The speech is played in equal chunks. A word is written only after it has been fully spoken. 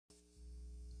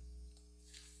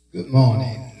Good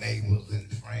morning, neighbors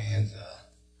and friends.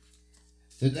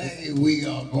 Today we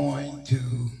are going to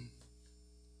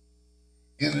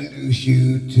introduce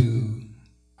you to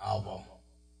our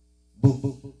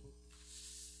book,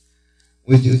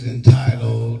 which is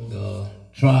entitled The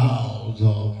Trials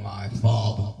of My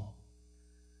Father,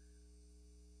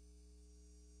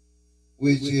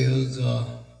 which is a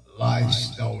life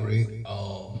story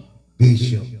of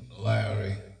Bishop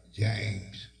Larry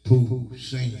James Poole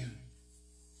Sr.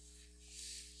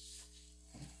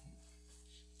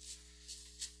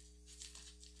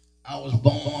 I was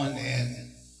born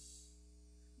in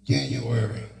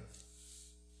January,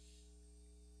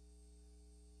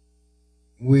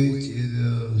 which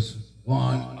is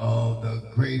one of the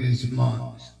greatest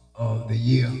months of the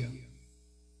year.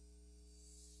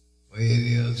 It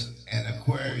is an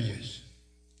Aquarius.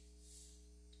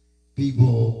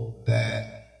 People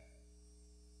that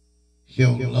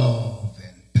show love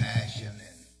and passion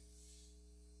and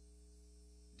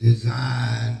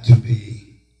designed to be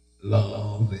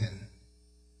love and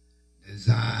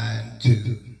designed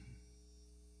to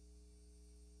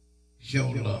show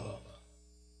love.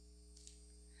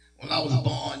 When I was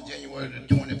born January the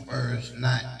 21st,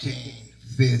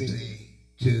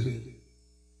 1952,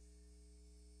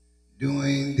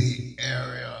 during the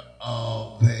era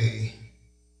of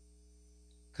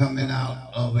coming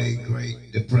out of a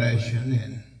Great Depression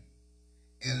and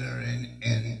entering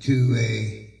into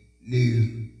a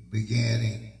new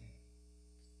beginning.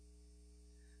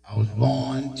 I was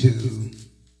born to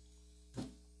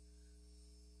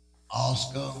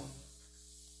Oscar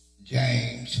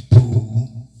James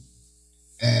Poole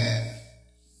and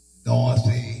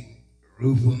Dorothy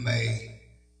Rufa Mae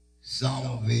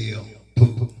Somerville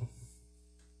Poole.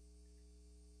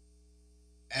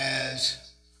 As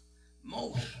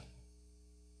most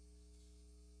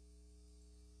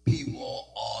people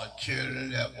or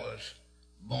children that was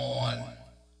born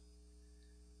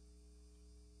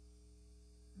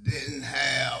didn't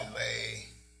have a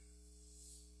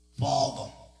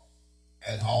father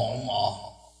at home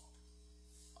or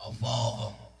a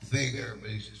father figure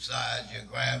besides your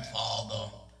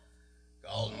grandfather,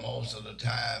 because most of the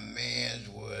time men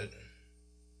would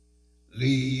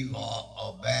leave or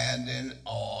abandon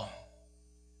or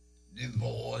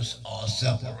divorce or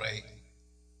separate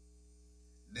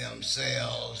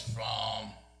themselves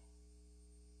from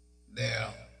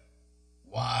their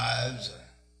wives,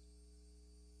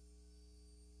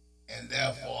 and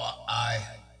therefore I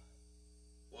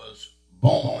was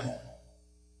born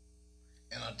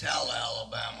in Attalla,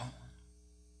 Alabama,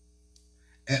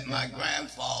 at my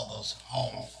grandfather's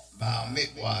home by a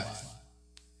midwives,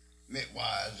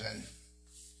 and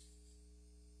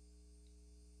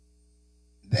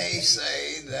they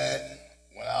say that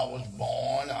when I was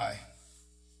born, I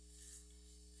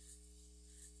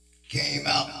came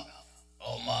out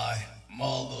of my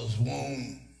mother's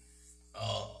womb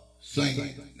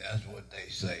singing. That's what they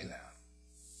say now.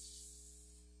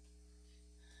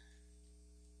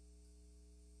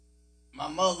 My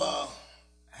mother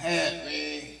had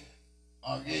me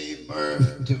or gave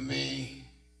birth to me.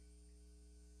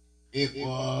 It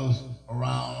was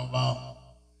around about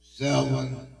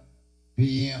 7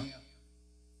 p.m.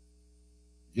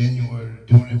 January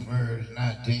 21st,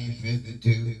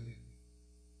 1952.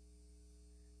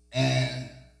 And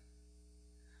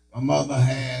my mother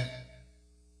had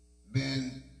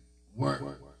been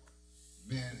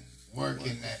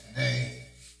working that day.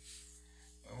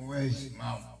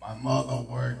 My mother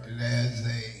worked as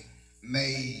a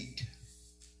maid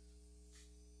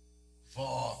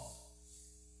for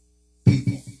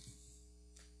people.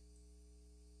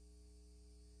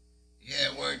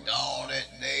 Yeah, worked all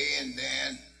that day, and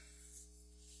then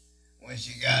when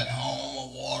she got home, her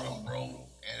water broke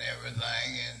and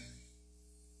everything, and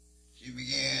she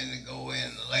began to go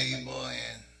into labor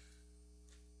and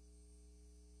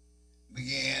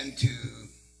began to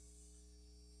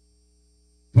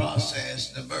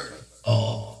process the birth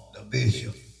of the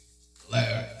Bishop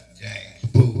Larry James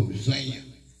Poole Sr.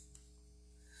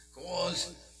 Of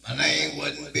course, my name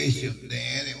wasn't Bishop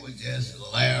then, it was just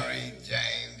Larry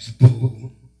James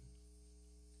Poole.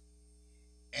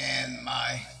 And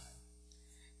my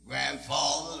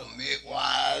grandfather, the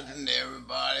midwives and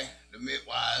everybody, the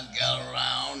midwives got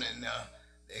around and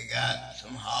they got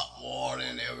some hot water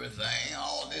and everything.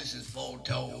 All this is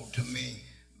foretold to me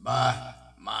by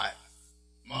my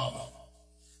mother.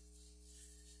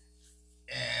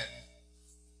 And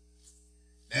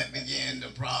that began the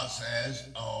process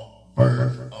of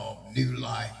birth of new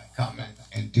life coming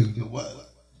into the world.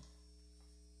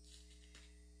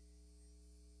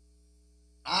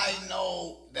 I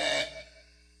know that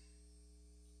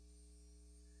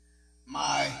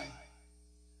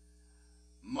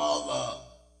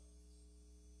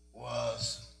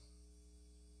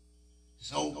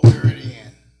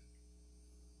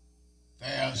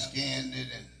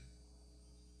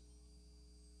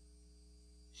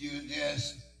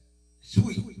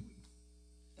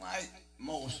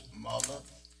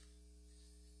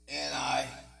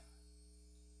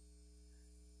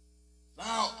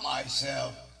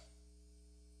myself,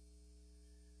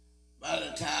 by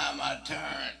the time I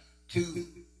turned 2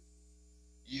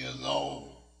 years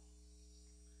old,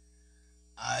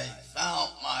 I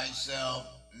found myself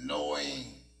knowing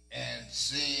and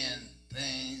seeing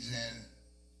things and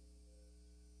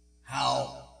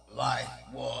how life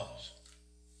was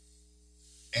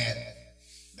at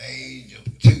the age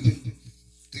of 2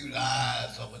 through the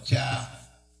eyes of a child.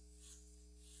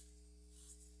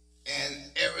 And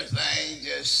everything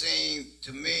just seemed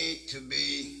to me to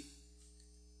be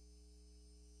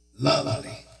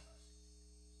lovely,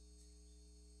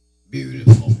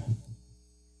 beautiful,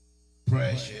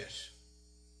 precious.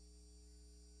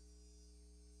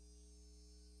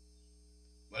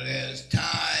 But as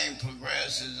time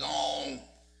progresses on,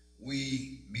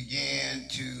 we began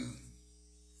to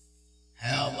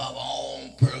have our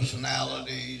own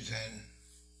personalities and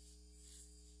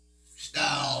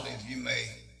style, if you may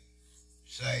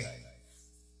say,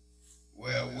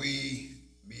 where we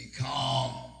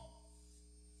become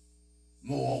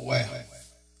more aware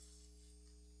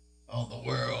of the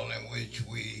world in which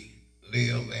we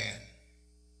live in.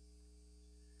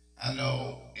 I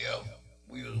know if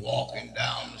we was walking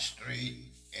down the street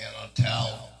in a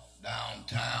town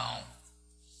downtown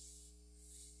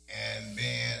and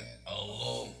being a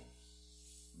little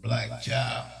black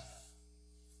child,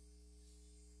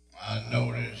 I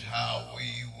noticed how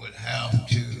we would have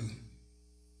to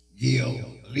give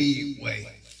leeway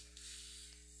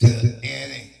to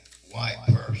any white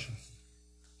person.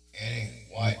 Any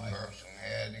white person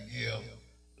had to give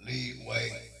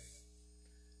leeway.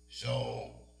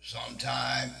 So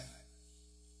sometimes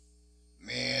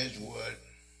men would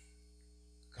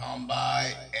come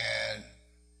by and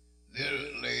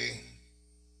literally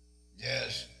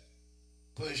just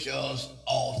push us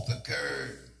off the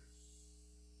curb,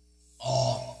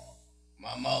 or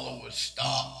my mother would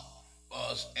stop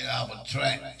us in our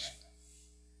tracks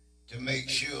to make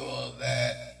sure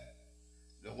that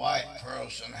the white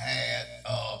person had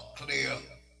a clear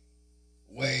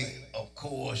way, of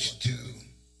course, to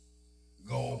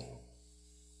go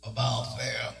about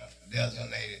their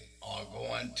designated or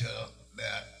going to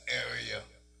their area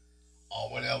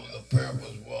or whatever the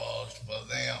purpose was for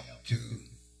them to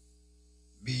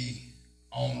be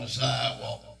on the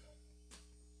sidewalk.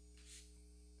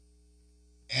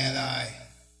 And I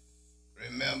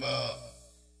remember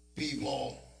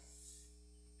people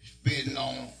spitting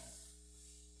on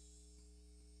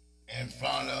in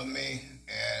front of me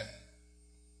and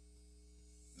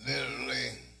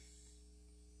literally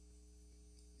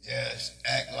just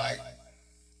act like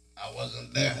I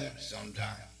wasn't there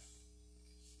sometimes.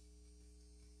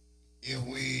 If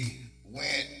we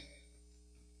went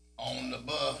on the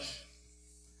bus,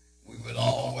 we would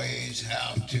always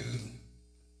have to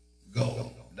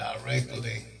go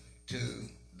directly to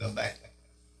the back,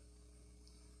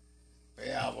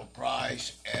 pay our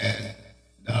price, and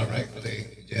directly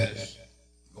just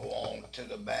go on to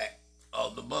the back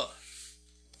of the bus.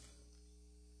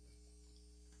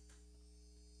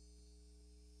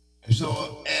 And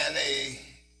so at a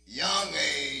young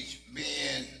age,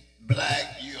 being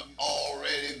black, you're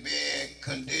already being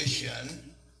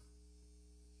conditioned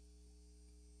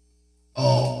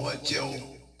of what your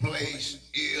place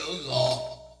is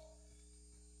or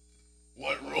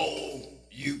what role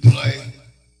you play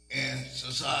in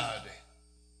society.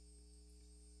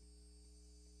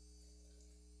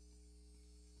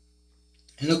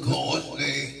 And of course,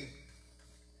 they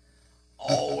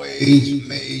always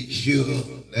made sure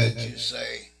that you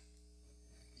say,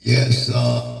 yes,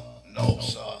 sir, no,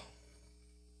 sir,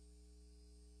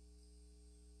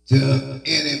 to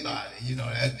anybody. You know,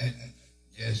 that didn't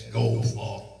just go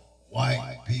for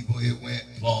white people. It went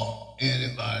for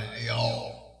anybody. They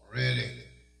already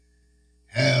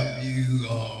have you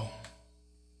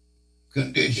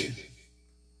conditioned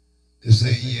to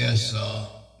say yes, sir,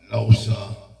 no,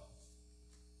 sir,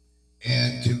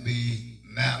 and to be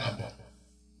mannerable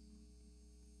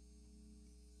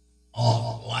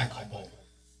or likable.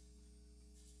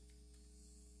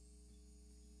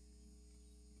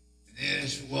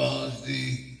 This was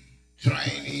the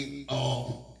training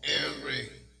of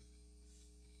everybody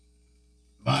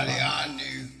I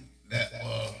knew that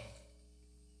was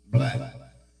black.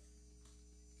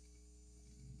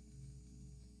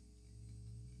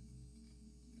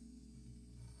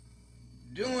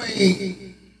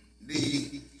 During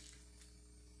the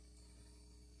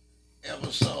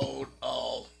episode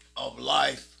of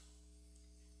life,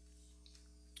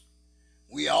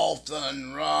 we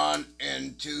often run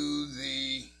into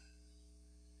the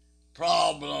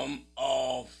problem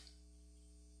of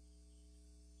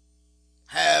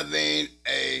having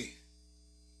a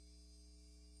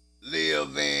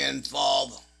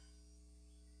grandfather.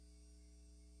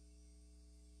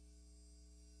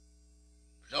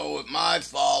 So with my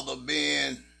father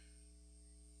being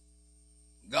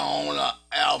gone or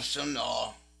absent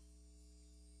or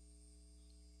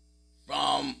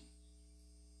from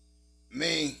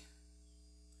me,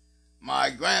 my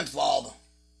grandfather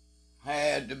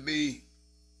had to be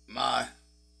my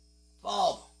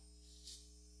father.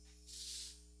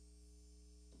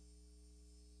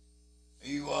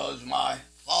 He was my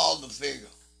father figure.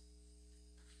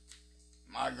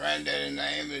 My granddaddy's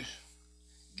name is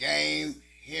Game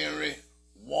Henry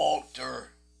Walter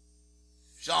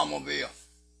Somerville.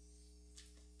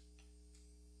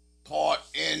 Part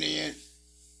Indian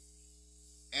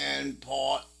and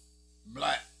part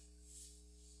black.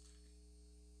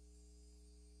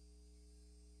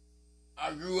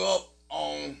 I grew up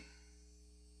on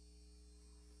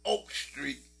Oak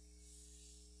Street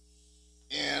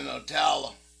in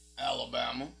Attala,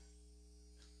 Alabama.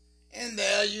 And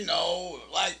there, you know,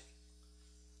 like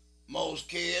most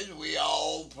kids, we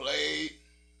all played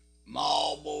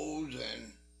marbles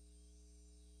and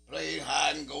played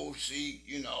hide and go seek,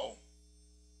 you know,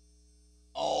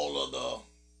 all of the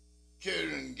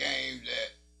children games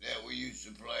that we used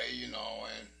to play, you know,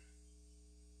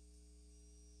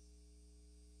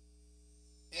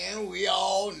 and we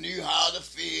all knew how to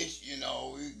fish, you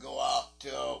know. We'd go out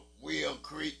to Wheel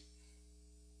Creek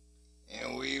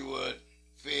and we would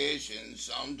fish, and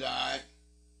sometimes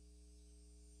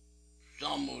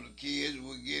some of the kids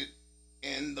would get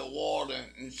in the water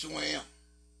and swim.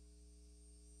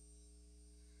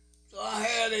 So I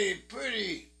had a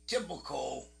pretty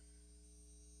typical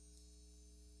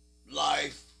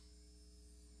life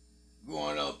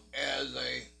growing up as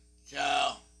a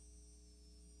child.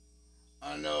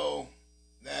 I know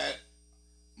that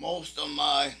most of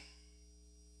my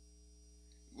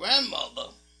grandmother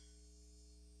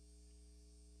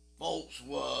folks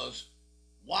was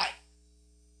white,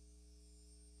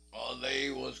 or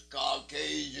they was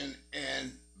Caucasian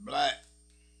and black.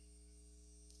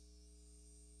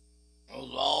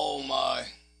 Those were all my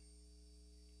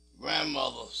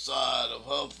grandmother's side of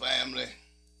her family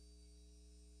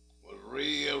was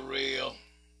real, real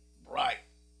bright,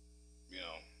 you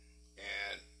know.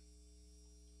 And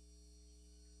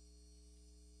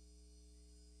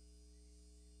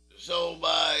so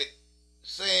by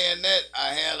saying that, I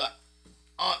had an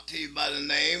auntie by the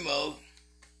name of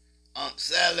Aunt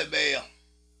Sally Bell.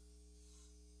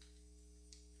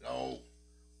 So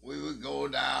we would go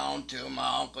down to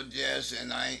my Uncle Jesse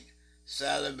and Aunt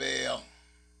Sally Bell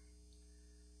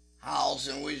house,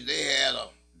 in which they had a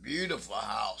beautiful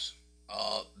house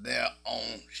there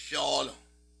on Shorter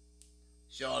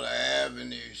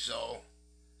Avenue. So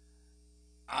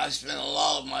I spent a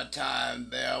lot of my time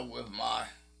there with my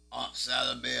Aunt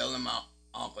Sally Bell and my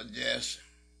Uncle Jesse.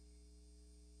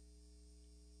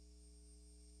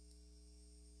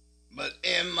 But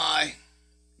in my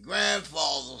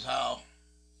grandfather's house,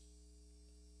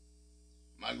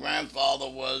 my grandfather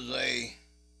was a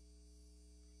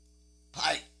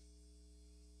pipe,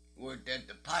 worked at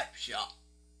the pipe shop,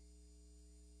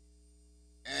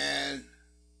 and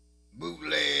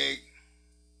bootleg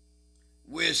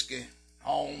whiskey,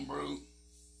 homebrew,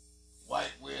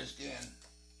 white whiskey, and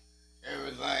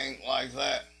everything like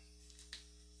that.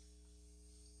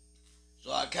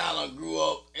 So I kind of grew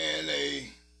up in a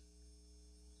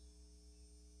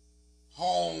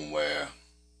home where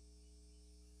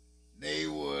they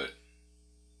would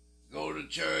go to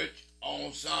church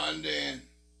on Sunday, and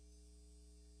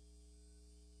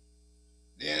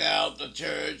then after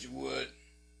church would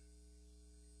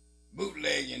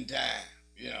bootlegging time,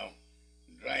 you know,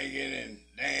 drinking and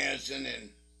dancing and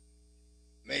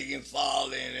making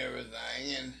folly and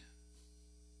everything, and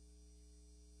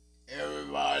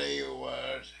everybody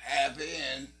was happy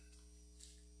and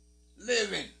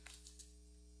living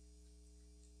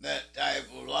that type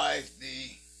of life.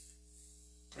 The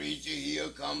preacher, he'll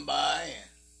come by and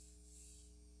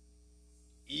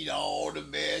eat all the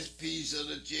best piece of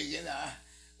the chicken.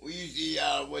 We used to eat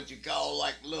out of what you call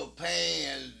like little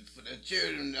pans for the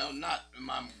children. No, not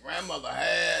my grandmother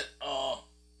had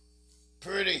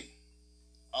pretty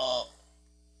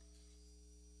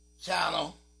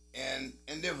china and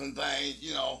different things,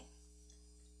 you know.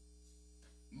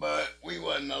 But we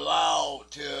wasn't allowed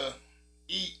to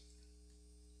eat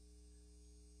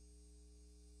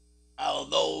out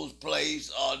of those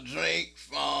plates or drink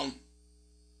from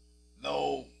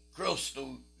those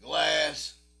crystal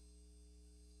glass.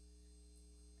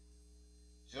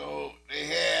 So they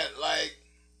had like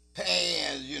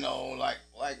pans, you know, like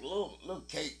little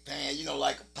cake pans, you know,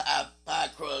 like a pie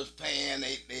crust pan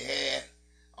they had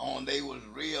They was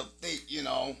real thick, you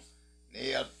know.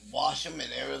 They'd wash them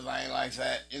and everything like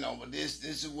that, you know. But this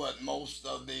is what most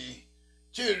of the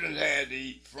children had to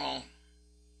eat from.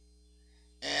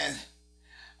 And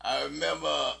I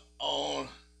remember on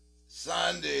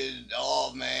Sundays,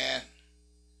 oh man,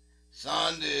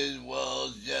 Sundays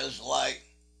was just like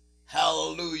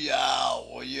hallelujah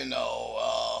hour, you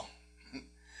know,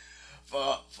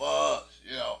 for us,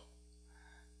 you know.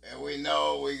 And we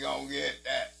know we gonna get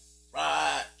that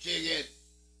fried chicken,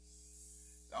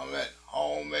 some of that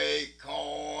homemade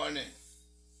corn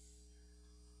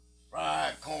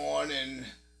and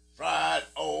fried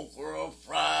okra,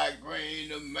 fried green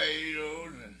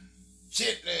tomatoes and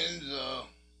chitlins,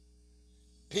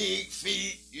 pig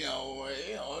feet, you know,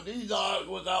 these are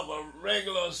was our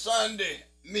regular Sunday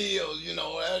meals, you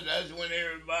know. That's when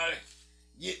everybody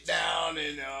get down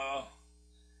and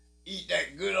eat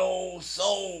that good old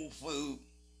soul food,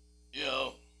 you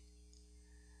know.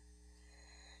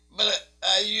 But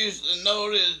I used to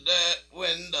notice that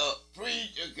when the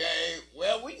preacher came,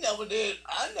 well,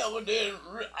 I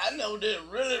never did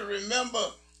really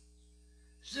remember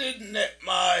sitting at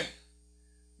my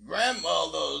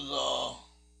grandmother's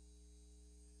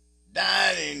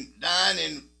dining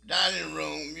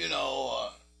room, you know,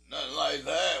 nothing like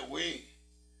that. We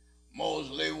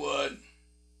mostly would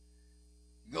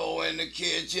go in the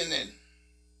kitchen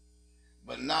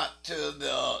but not to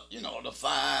the, you know, the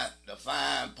fine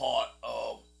part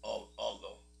of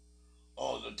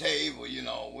the table, you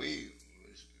know. We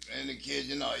was in the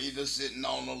kitchen or either sitting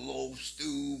on a little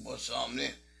stool or something,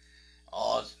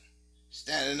 or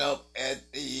standing up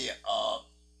at the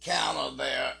counter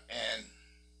there and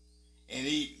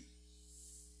eating.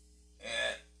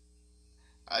 And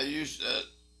I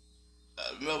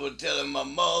remember telling my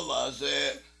mother, I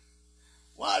said,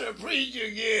 why the preacher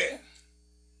get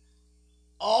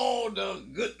all the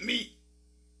good meat?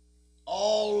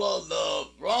 All of the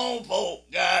grown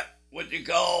folk got what you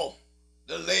call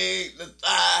the leg, the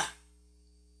thigh,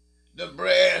 the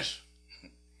breast.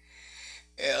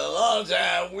 And a lot of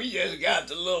times we just got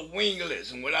the little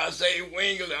winglets. And when I say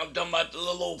winglet, I'm talking about the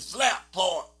little old flap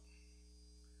part.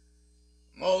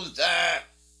 Most of the time,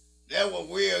 that's what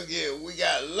we'll get. We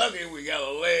got lucky we got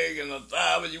a leg and a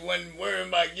thigh, but you wasn't worrying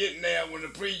about getting there when the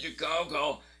preacher come,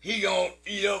 because he gonna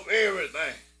eat up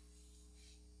everything.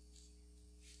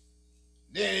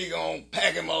 Then he gonna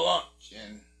pack him a lunch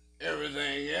and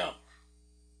everything else.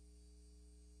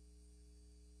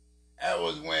 That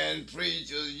was when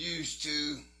preachers used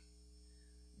to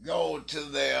go to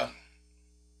their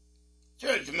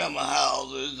church member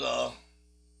houses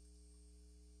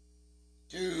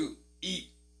to eat,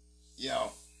 you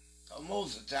know. Cause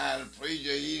most of the time the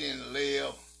preacher, he didn't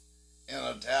live in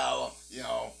a tower, you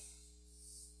know.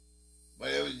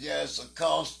 But it was just a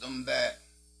custom that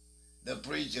the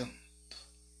preacher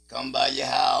come by your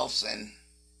house and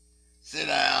sit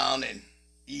down and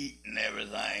eat and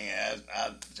everything.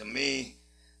 To me,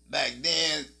 back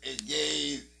then, it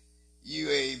gave you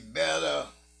a better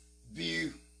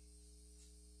view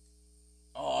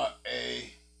or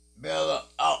a better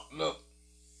outlook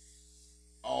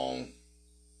on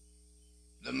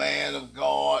the man of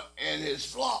God and his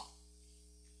flock.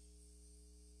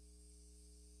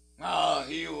 How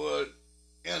he would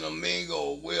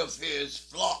intermingle with his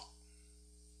flock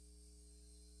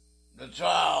the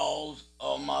trials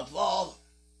of my father.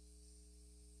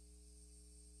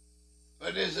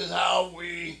 But this is how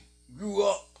we grew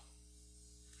up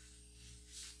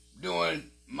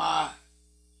during my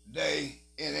day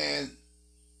and in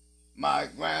my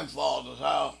grandfather's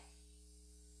house.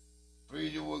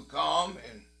 Preacher would come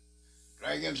and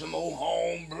drink him some old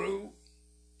home brew,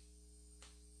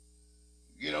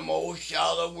 get him old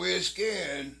shot of whiskey,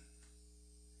 and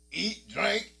eat,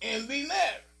 drink, and be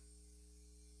merry.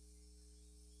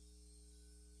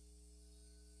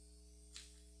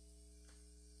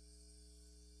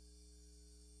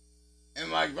 And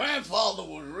my grandfather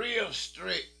was real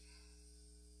strict.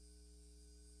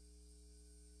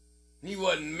 He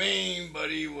wasn't mean,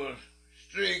 but he was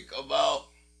strict about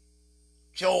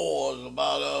chores,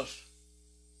 about us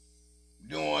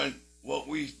doing what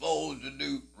we supposed to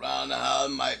do around the house.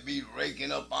 It might be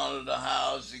raking up under the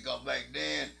house, because back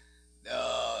then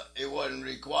it wasn't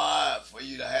required for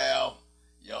you to have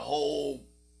your whole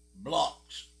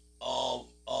blocks of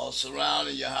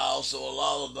surrounding your house. So a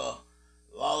lot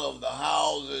of the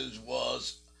houses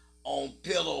was on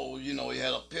pillows. You know, you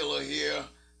had a pillow here,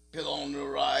 pillow on the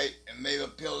right, and maybe a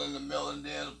pillow in the middle, and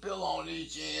then a pillow on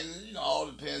each end. You know, all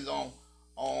depends on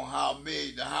how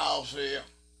big the house is.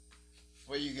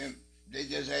 Where they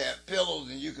just had pillows,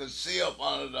 and you could see up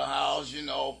under the house, you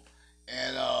know,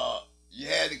 and you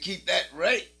had to keep that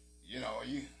rate. You know,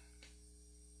 you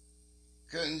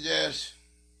couldn't just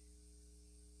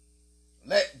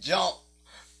let junk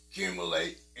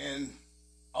accumulate and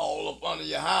all up under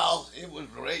your house. It was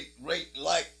rate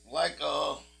like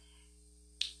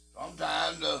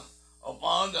sometimes the up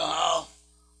under the house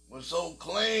was so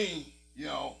clean, you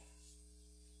know.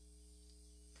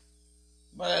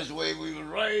 But that's the way we was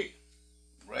raised.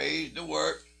 Raised to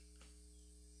work,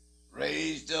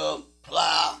 raised to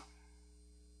plow,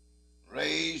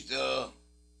 raised to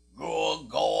grow a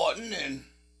garden, and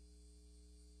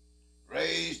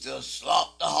raised to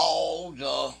slop the hogs,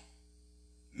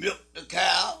 milk the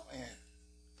cow, and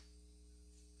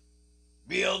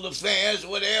build the fence,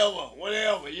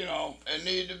 whatever, you know, that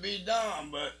needed to be done.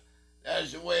 But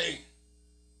that's the way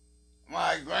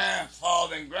my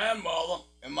grandfather and grandmother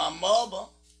and my mother,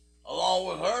 along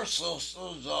with her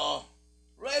sisters,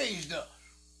 raised us,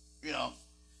 you know.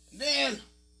 Then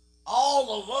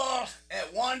all of us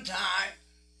at one time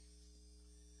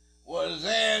was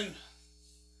in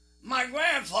my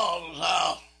grandfather's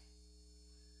house.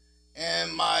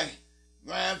 And my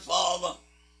grandfather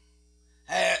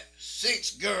had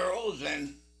 6 girls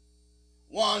and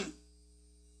 1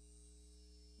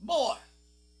 boy,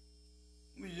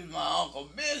 which is my Uncle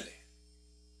Billy.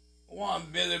 One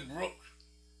Billy Brooks,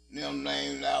 them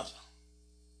named after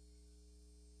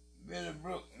Billy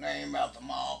Brooks, named after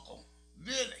my Uncle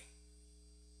Billy.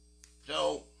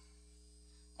 So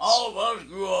all of us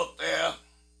grew up there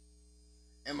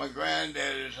in my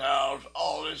granddaddy's house,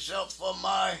 all except for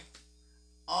my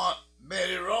Aunt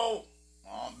Betty Rowe.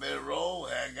 Aunt Betty Rowe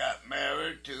had got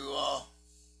married to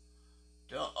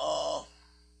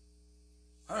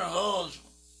her husband,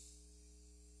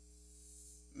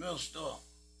 Mr.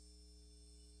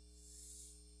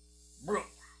 Brooks.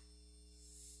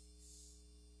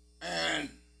 And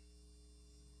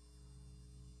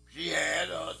she had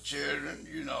children,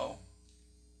 you know,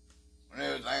 and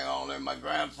everything on there. My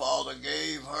grandfather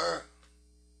gave her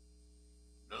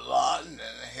the lot and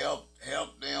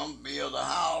helped them build a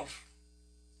house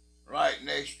right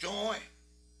next to him.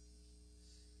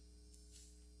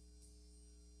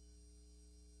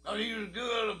 But he was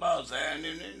good about that, and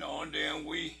you know, and then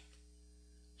we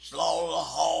slaughtered a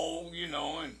hog, you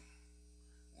know, and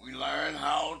we learned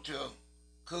how to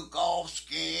cook off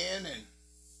skin and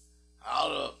how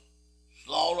to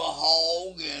slaughter a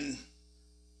hog and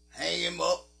hang him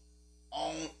up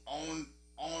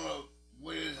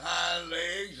with his hind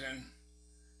legs and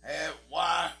had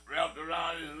wire wrapped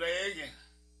around his leg and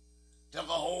took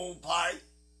a whole pipe,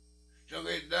 stuck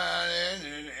it down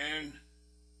in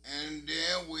and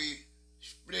then we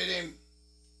split him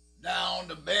down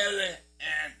the belly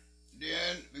and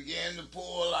then began to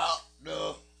pull out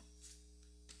the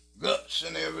guts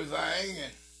and everything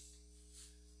and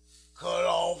cut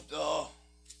off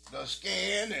the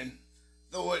skin and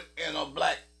throw it in a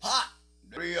black pot,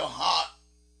 real hot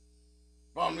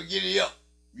from the giddy up,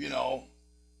 you know,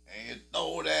 and you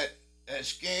throw that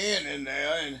skin in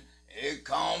there and it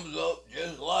comes up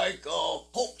just like a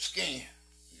pork skin.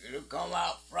 It'll come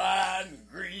out fried and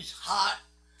greased hot,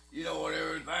 you know, and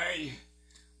everything.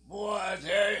 Boy, I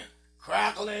tell you,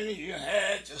 crackling, you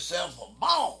had yourself a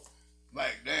ball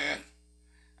back then.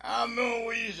 I remember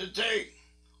we used to take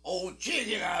old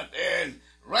chicken out there and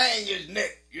wring his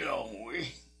neck, you know.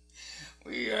 We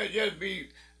just be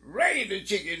wringing the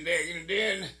chicken neck, and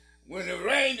then when they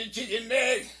wring the chicken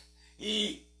neck,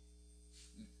 he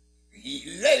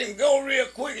let him go real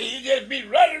quick, and he just be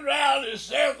running around in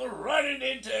circles, running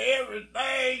into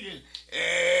everything,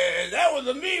 and that was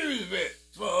amusement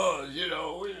for us, you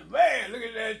know. We said, man, look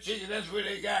at that chicken, that's what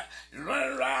they got. He's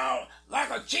running around like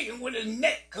a chicken with his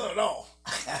neck cut off.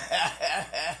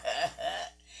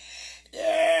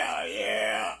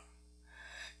 Yeah.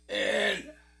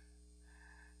 And,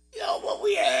 you know, but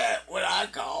we had what I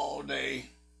called a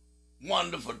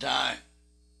wonderful time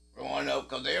growing up,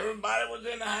 because everybody was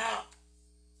in the house.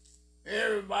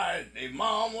 Everybody, their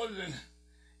mamas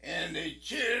and their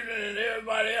children and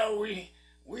everybody else,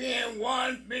 we in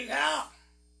one big house.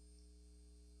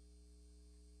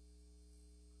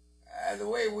 That's the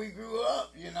way we grew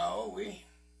up, you know. We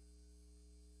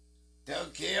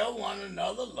took care of one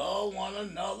another, loved one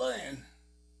another, and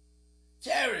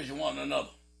cherished one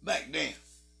another back then.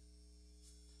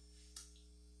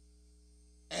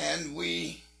 And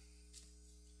we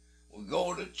would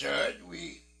go to church.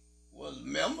 We was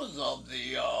members of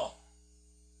the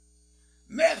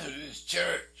Methodist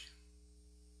Church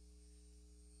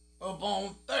up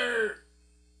on Third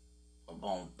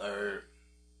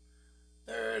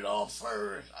or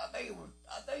First. I think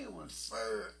it was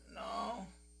First. No,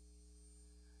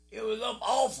 it was up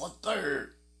off of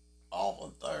Third. off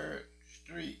of 3rd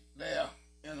Street there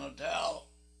in Ocala.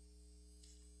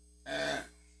 And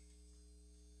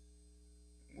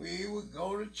we would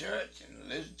go to church and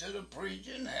listen to the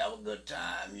preacher and have a good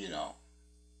time, you know.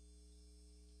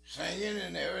 Singing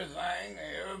and everything.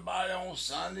 Everybody on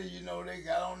Sunday, you know, they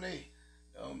got on the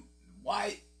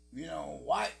white, you know,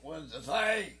 white was the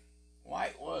thing.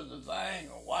 White was the thing.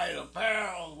 Or white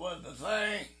apparel was the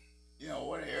thing. You know,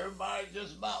 what everybody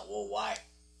just about wore white.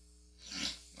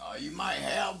 You might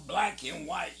have black and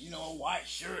white, you know, a white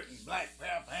shirt and black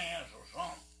pair of pants or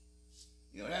something.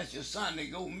 You know, that's your Sunday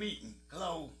go meeting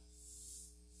clothes.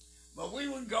 But we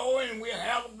would go and we'd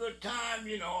have a good time,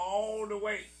 you know, all the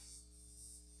way.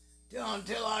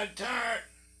 Until I turned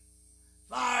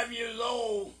 5 years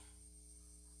old,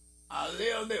 I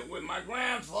lived it with my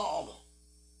grandfather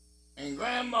and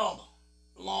grandmother,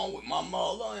 along with my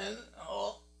mother and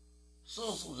her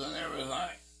sisters and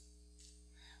everything.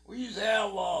 We used to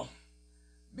have a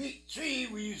big tree.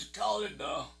 We used to call it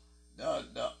a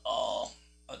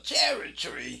cherry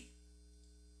tree.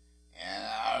 And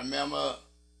I remember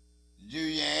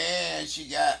Julia Ann,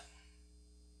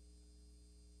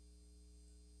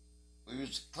 we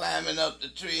was climbing up the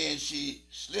tree and she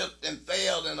slipped and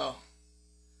fell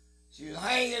she was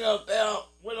hanging up there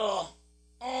with her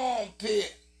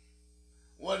armpit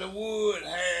where the wood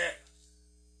had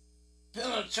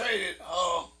penetrated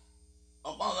her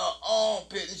up on her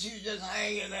armpit, and she was just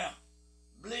hanging there,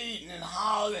 bleeding and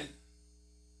hollering,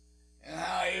 and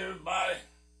how everybody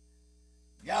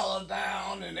got her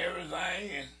down and everything,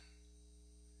 and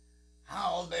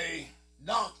how they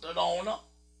doctored on her.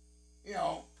 You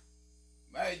know,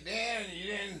 back then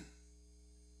you didn't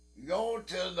go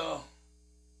to the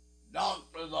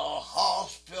doctors or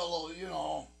hospital, you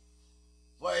know,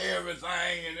 for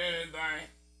everything and anything.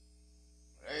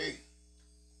 They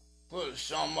put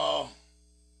some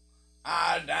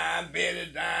iodine,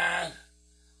 betadine,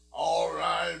 all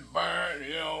around burnt,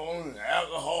 you know,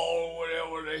 alcohol,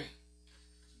 whatever, they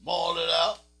boiled it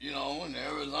out, you know, and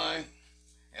everything,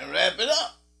 and wrap it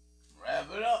up.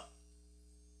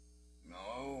 You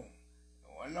know,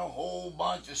 there wasn't a whole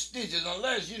bunch of stitches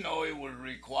unless, you know, it was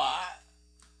required.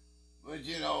 But,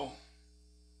 you know,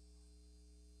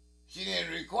 she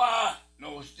didn't require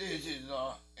no stitches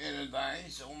or anything,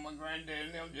 so my granddad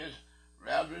and them just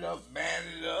wrapped it up,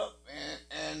 banded it up,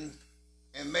 and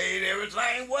made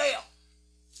everything well.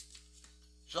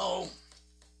 So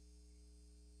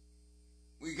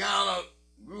we kind of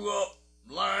grew up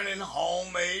learning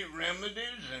homemade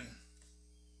remedies, and,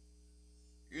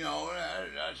 you know,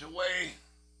 that's the way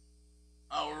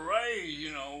I was raised.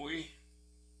 You know, we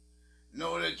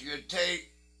know that you could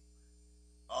take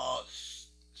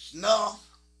snuff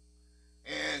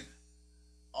and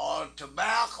or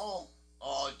tobacco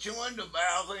or chewing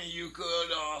tobacco, and you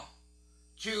could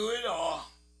chew it or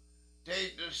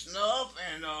take the snuff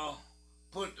and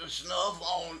put the snuff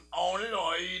on it,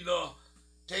 or either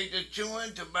take the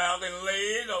chewing tobacco and lay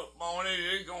it up on it.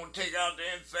 It's gonna take out the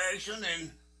infection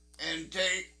and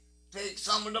take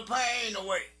some of the pain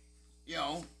away, you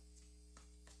know.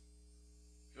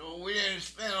 So we didn't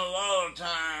spend a lot of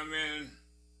time in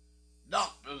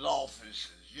doctor's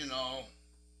offices, you know.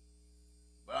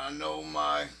 But I know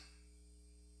my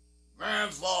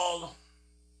grandfather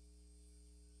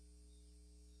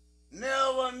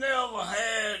never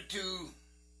had to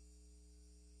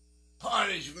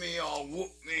punish me or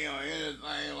whoop me or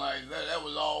anything like that. That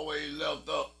was always left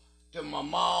up to my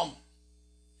mom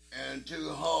and to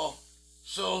her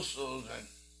sisters, and,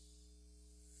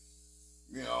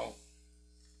 you know,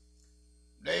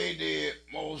 they did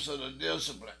most of the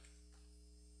discipline.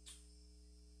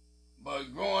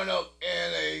 But growing up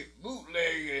in a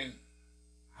bootlegger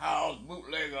house,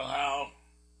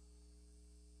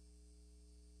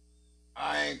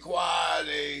 I acquired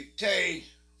a taste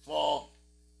for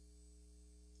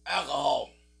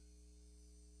alcohol.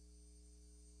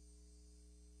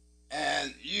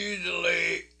 And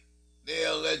usually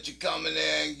they'll let you come in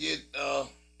there and get them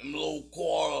little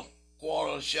quarter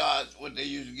shots, what they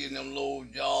used to get in them little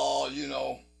jars, you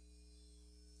know.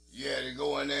 You had to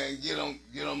go in there and get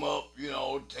them up, you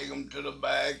know, take them to the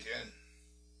back and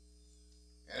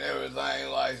everything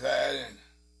like that. And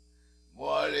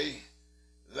boy, they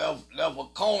left a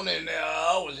cone in there.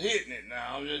 I was hitting it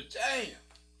now, I'm just telling you.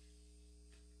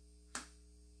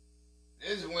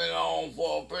 This went on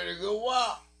for a pretty good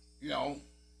while, you know.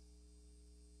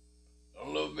 A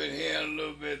little bit here and a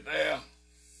little bit there.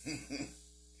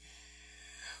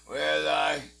 Well,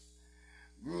 I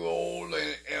grew old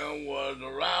and was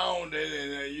around it,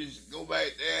 and I used to go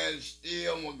back there and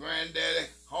steal my granddaddy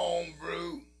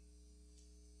homebrew,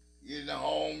 get the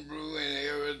homebrew and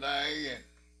everything, and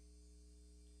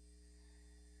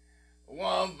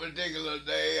one particular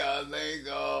day, I think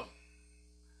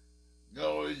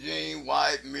Gloria Jean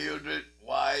White, Mildred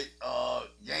White,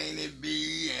 Janie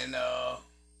B, and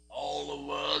all of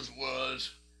us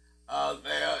was out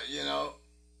there, you know,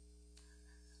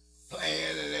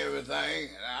 playing and everything.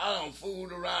 And I done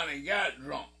fooled around and got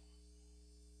drunk.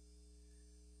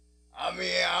 I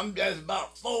mean, I'm just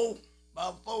about 4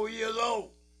 years old.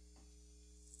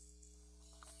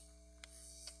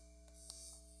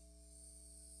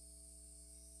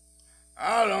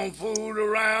 I done fooled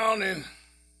around and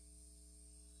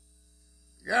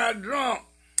got drunk.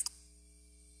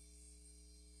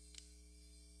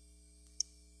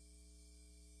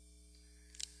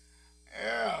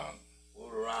 Yeah,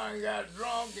 fooled around and got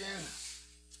drunk, and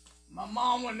my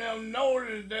mama and them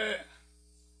noticed that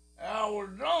I was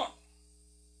drunk.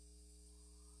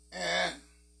 And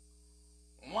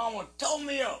mama told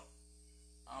me up.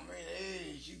 I mean,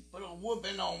 hey, she put a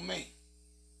whooping on me.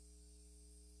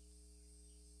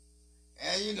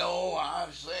 And you know, I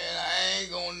said I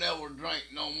ain't gonna never drink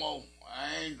no more.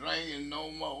 I ain't drinking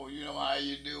no more. You know how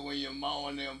you do when your mama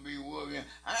and them be whooping.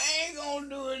 I ain't gonna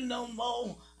do it no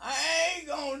more. I ain't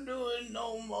gonna do it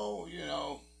no more, you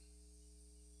know.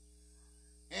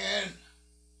 And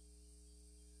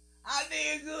I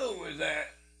did good with that.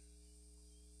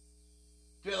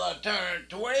 Till I turned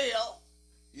 12,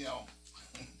 you know.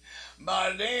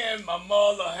 By then, my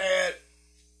mother had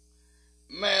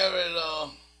married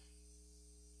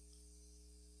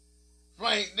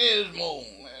Frank Dismore,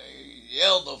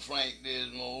 elder Frank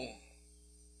Dismore.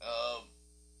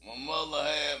 My mother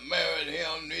had married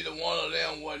him. Neither one of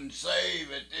them wasn't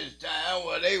saved at this time.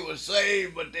 Well, they were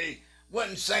saved, but they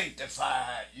wasn't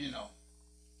sanctified, you know.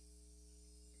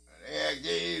 They had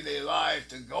gave their life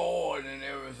to God and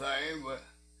everything, but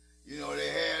you know, they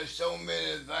had so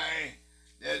many things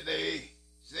that they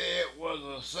said was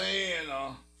a sin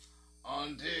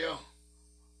until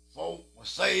folk were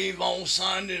saved on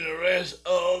Sunday, the rest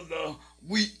of the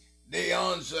week they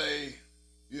unsaved,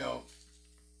 you know,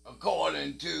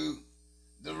 according to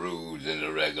the rules and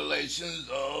the regulations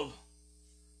of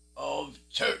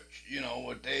church, you know,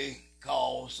 what they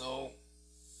call so.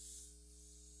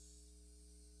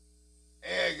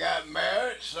 They got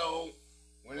married, so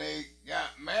when they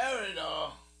got married,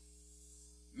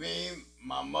 me,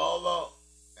 my mother,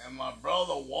 and my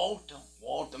brother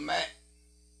Walter Mack,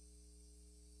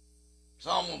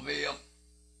 Somerville.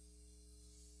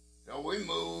 So we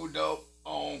moved up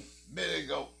on Billy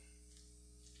Goat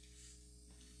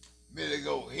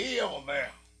Hill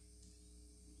there,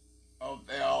 up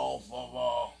there off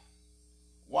of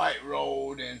White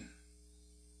Road and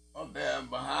up there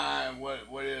behind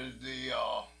what is the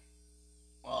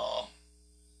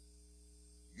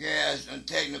Gas and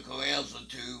Technical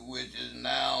Institute, which is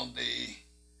now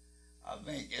I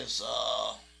think it's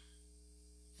a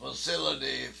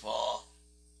facility for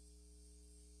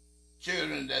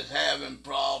children that's having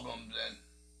problems and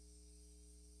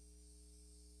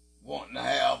wanting to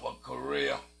have a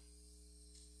career.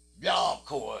 Job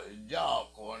Corps. And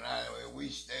anyway, we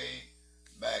stayed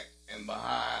back and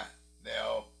behind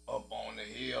there up on the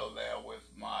hill there with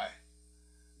my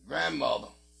grandmother,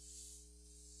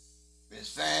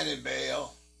 Miss Fanny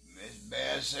Bell, Miss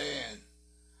Bessie, and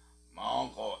my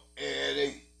Uncle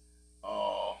Eddie.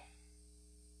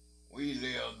 We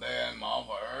lived there, and my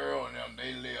Uncle Earl and them,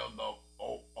 they lived up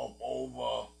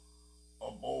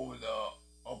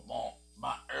on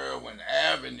by Irwin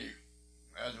Avenue.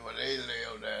 That's where they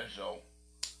lived there. So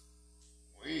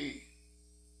we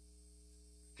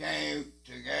came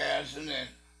to Gaston, and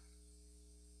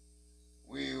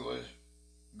we was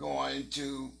going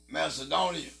to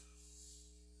Macedonia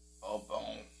up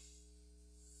on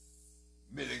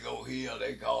Billy Goat Hill.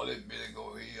 They call it Billy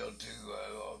Goat Hill too,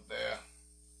 up there.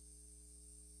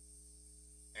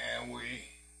 And we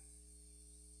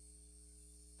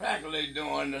practically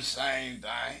doing the same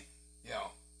thing, you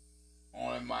know.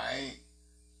 Only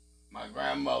my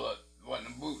grandmother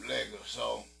wasn't a bootlegger,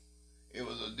 so it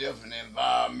was a different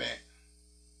environment,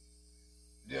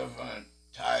 different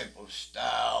type of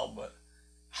style, but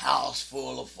house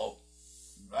full of folk,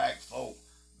 black folk.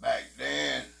 Back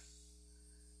then,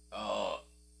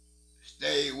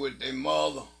 stayed with their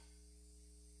mother,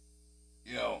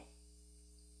 you know,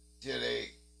 till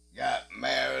they got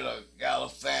married or got a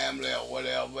family or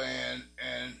whatever, and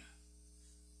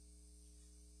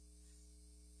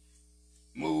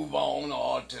move on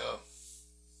or to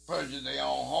purchase their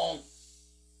own home.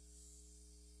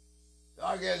 So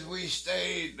I guess we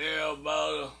stayed there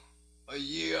about a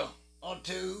year or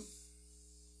two,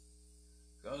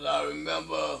 because I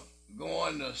remember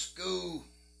going to school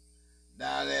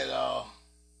down at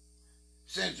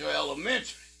Central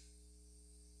Elementary.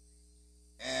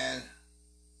 and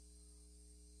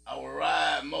I would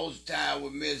ride most of the time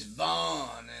with Miss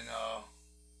Vaughn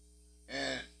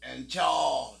and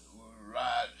Charles. We would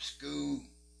ride to school,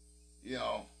 you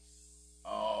know.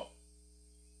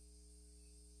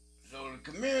 So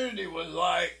the community was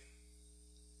like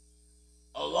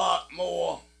a lot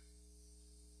more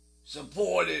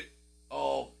supported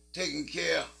or taking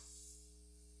care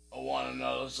of one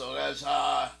another. So that's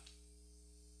how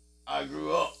I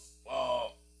grew up,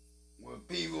 with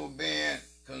people being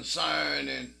concerned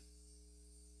and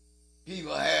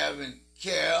people having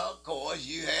care. Of course,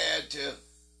 you had to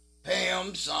pay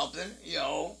them something, you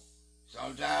know.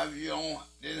 Sometimes you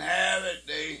didn't have it,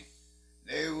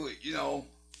 they would, you know,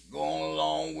 go on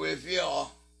along with you,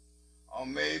 or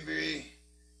maybe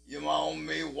your mom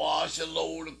may wash a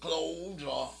load of clothes,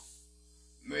 or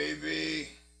maybe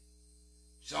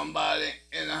somebody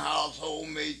in the household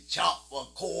may chop a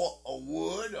cord of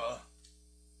wood,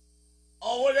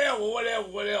 or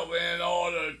whatever, in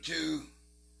order to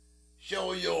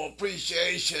show your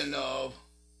appreciation of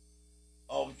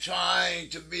trying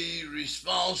to be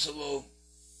responsible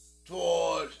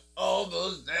towards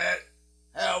others that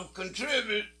have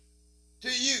contributed to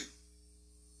you.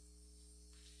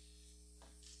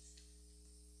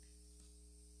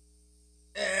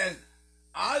 And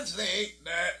I think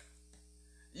that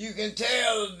you can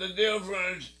tell the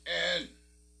difference in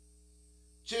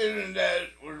children that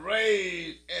was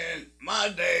raised in my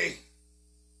day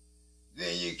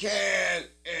than you can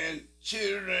in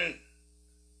children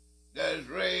that's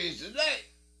raised today.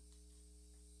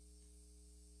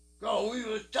 Because we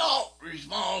was taught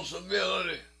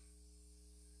responsibility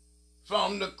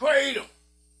from the cradle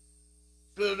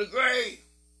to the grave.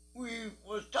 We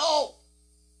was taught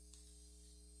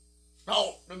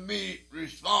to be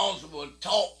responsible,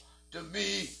 taught to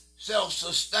be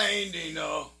self-sustaining,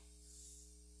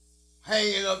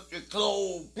 hanging up your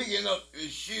clothes, picking up your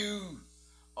shoes,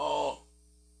 or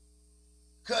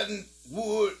cutting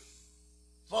wood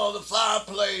for the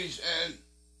fireplace and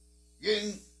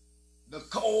getting the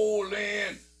coal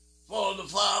in for the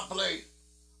fireplace,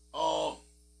 or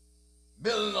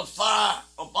building a fire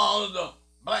up under the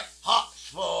black pots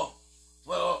for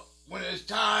when it's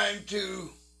time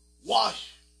to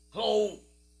wash clothes.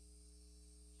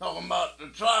 Talking about the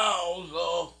trials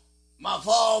of my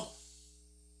father.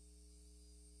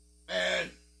 And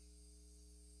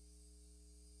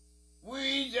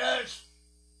we just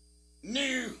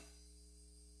knew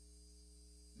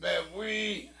that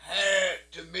we had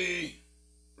to be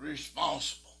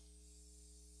responsible,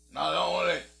 not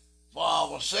only for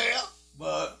ourselves,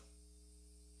 but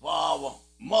for our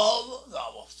mothers,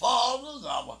 our fathers,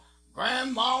 our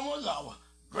grandmamas, our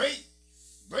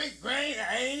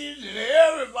great-great-grand-aunties, and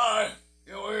everybody,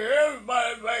 you know,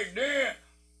 everybody back then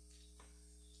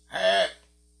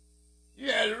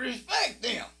you had to respect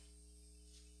them.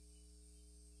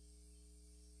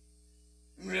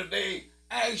 And if they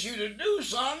ask you to do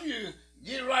something, you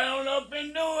get right on up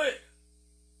and do it.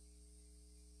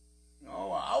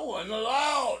 No, I wasn't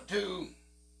allowed to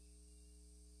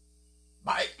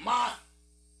bite my,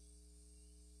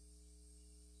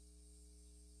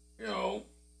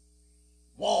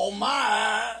 wall my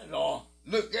eyes or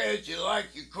look at you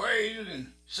like you're crazy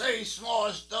and say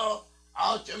smart stuff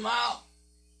out your mouth.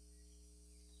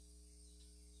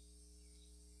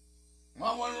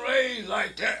 I wasn't raised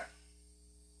like that.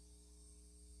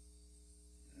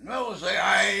 Never say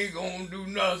I ain't gonna do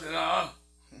nothing,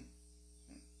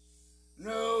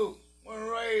 No,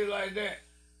 wasn't raised like that.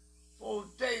 Folks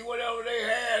take whatever they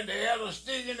had a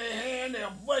stick in their hand,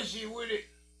 they'll bust you with it.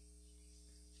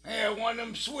 Had one of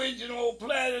them switching, old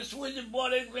plastic switching, boy,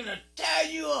 they finna tie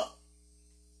you up.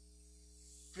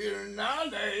 People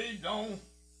nowadays don't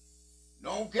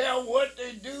care what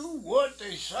they do, what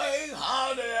they say,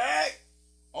 how they act,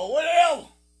 or whatever.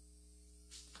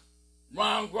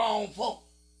 Around grown folk.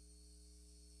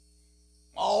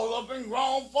 All up in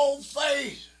grown folks'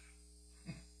 face.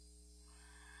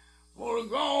 For the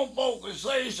grown folk to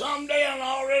say something, they done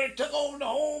already took over the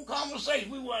whole conversation.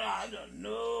 We went out there,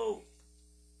 no.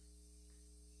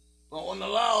 I wasn't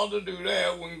allowed to do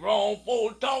that. When grown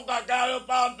folks talk, I got up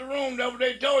out the room. That's what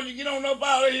they told you, get on up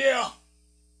out of here.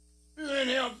 You in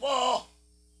here for?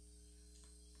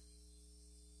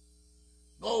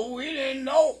 But we didn't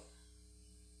know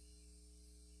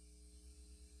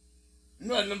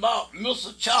nothing about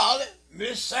Mr. Charlie,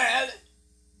 Miss Sally.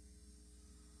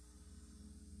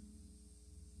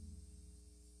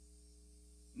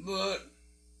 But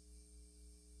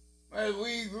as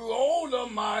we grew older,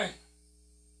 my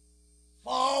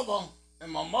father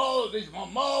and my mother, at least my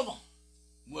mother,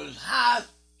 was high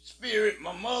spirit.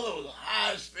 My mother was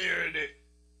high spirited.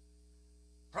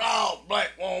 proud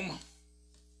black woman,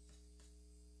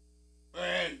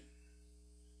 and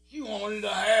she wanted to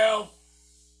have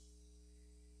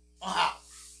a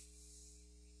house.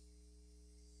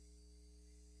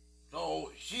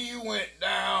 So she went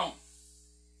down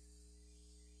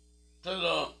to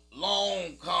the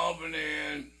loan company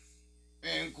and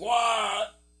inquired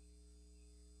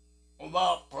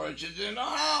about purchasing a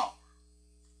house.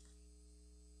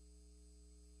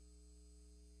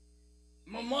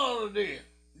 My mother did.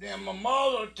 Then my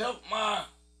mother took my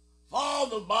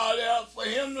father's body out for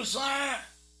him to sign.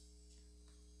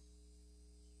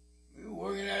 We were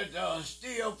working at the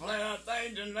steel plant. I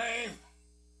think the name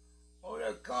of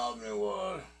that company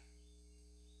was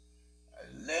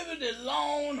Liberty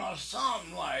Loan or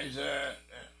something like that.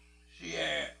 She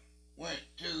had went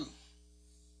to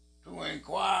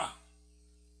inquire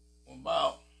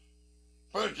about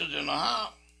purchasing a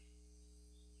house.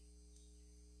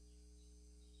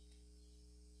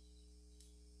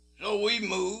 So we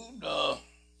moved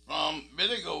from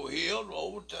Billy Goat Hill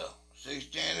over to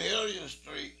 610 Hilliard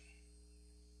Street.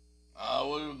 I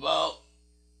was about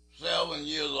 7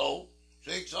 years old,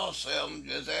 6 or 7,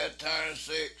 just had turned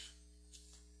 6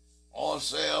 or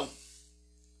 7.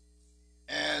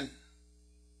 And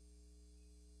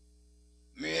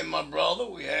me and my brother,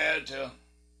 we had to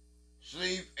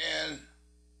sleep in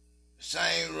the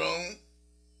same room.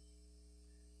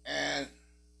 And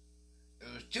it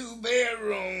was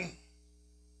 2-bedroom,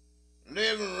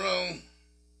 living room,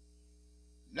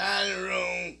 dining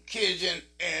room, kitchen,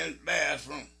 and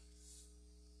bathroom.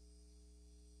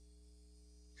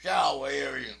 Shower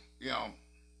area,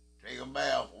 take a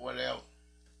bath or whatever.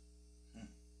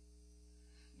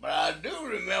 But I do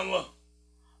remember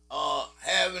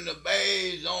having the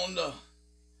bays on the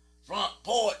front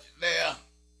porch there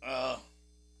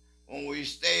when we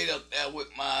stayed up there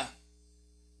with my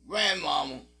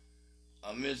grandmama,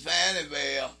 Miss Fanny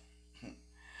Bell.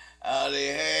 They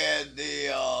had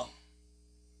the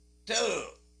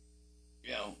tub,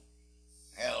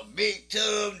 had a big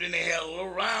tub, then they had a little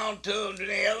round tub, then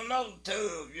they had another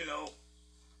tub,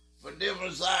 for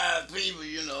different sized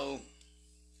people,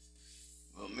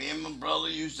 But me and my brother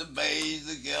used to bathe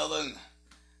together and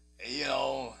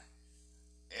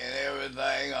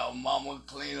everything. Our mama would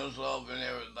clean us up and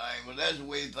everything. But that's the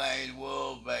way things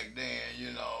was back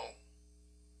then,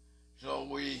 So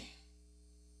we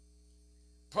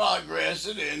progressed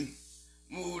and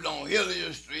moved on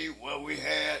Hilliard Street where we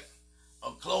had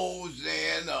a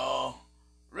closed-in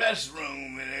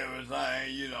restroom and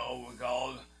everything,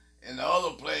 because in the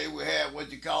other place we had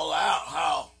what you call an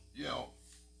outhouse,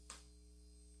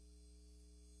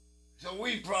 So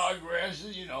we progressed,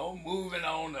 moving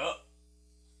on up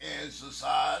in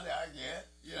society, I guess,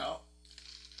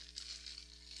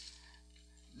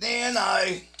 Then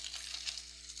I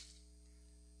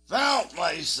found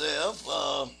myself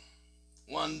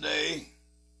one day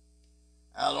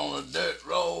out on a dirt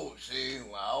road. See,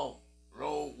 well,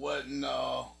 road wasn't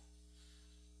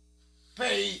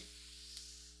paved.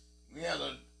 We had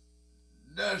a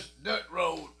dirt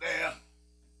road there.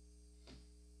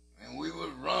 And we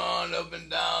would run up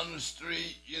and down the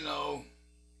street,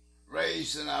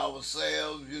 racing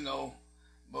ourselves,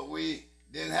 But we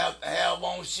didn't have to have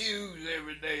on shoes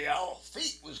every day. Our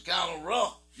feet was kind of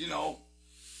rough,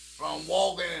 from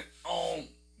walking on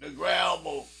the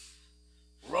gravel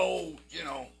road,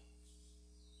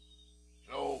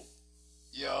 So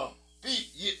your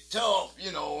feet get tough,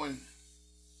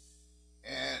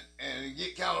 and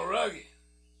get kind of rugged.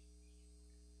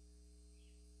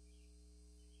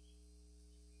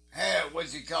 Had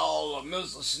what you call a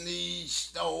Mr. Sneed's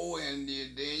store, and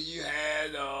then you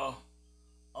had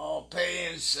Pay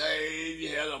and Save. You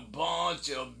had a bunch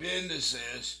of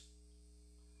businesses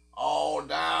all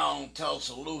down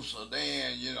Tuscaloosa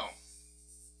then,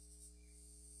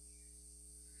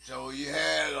 So you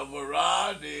had a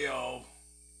variety of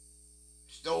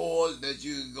stores that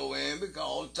you could go in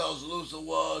because Tuscaloosa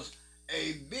was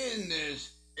a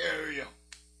business area.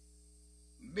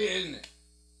 Business.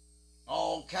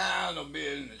 All kind of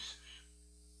businesses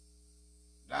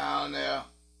down there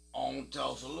on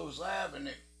Tuscaloosa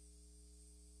Avenue.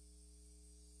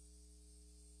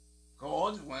 Of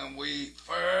course, when we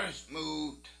first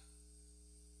moved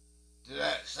to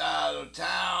that side of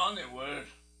town, it was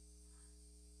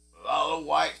a lot of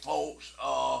white folks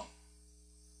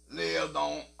lived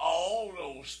on all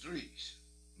those streets.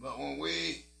 But when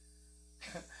we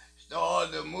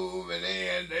started moving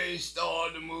in, they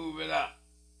started moving out.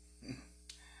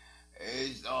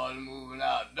 They started moving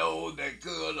out. Those that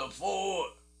could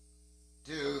afford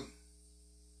to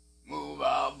move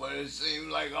out, but it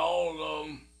seemed like all of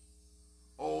them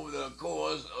over the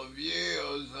course of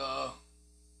years,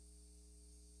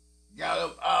 got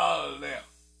up out of there,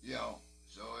 you know.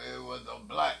 So it was a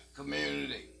black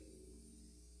community.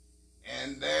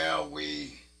 And there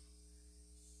we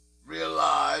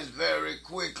realized very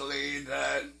quickly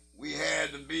that we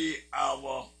had to be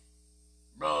our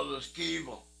brother's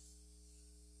keeper,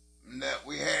 and that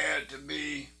we had to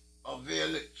be a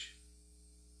village.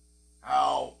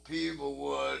 How people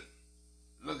would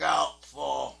look out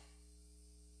for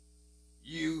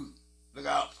you, look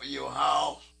out for your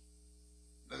house,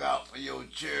 look out for your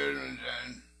children,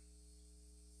 and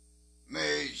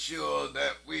made sure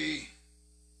that we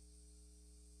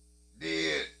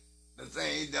did the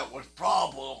things that was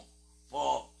proper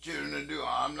for children to do.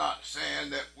 I'm not saying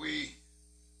that we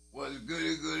was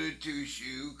goody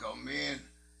two-shoe, cause me and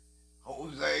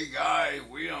Jose guy,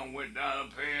 we done went down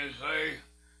to Pay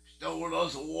stole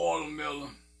us a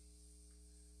watermelon.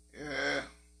 Yeah.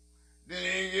 Then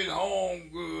he get home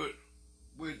good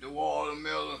with the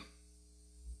watermelon.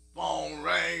 Phone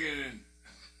ringing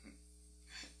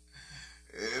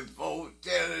and folks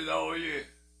telling on you.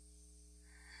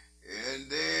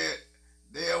 And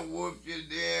they'll whoop you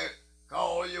there.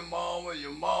 Call your mama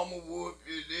whoop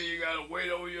you, then you gotta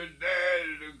wait on your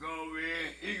daddy to come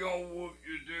in. He gonna whoop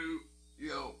you too.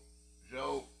 Yo.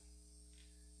 So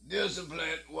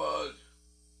discipline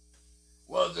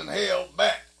wasn't held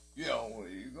back. You know,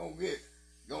 you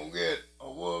gonna get a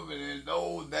whooping, and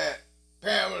those that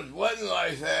parents wasn't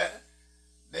like that,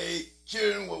 they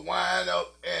children would wind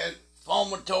up in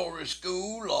formatory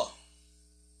school or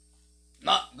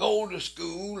not go to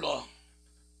school or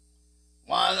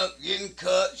wind up getting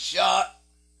cut, shot.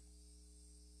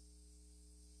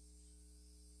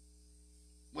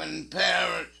 When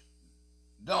parents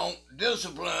don't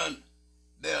discipline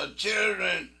their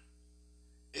children,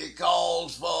 it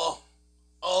calls for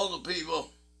other people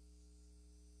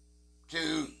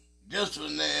to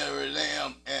disciplinary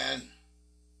them, and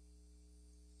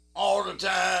all the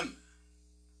time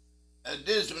a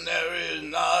disciplinary is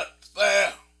not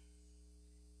fair.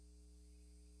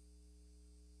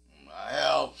 I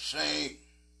have seen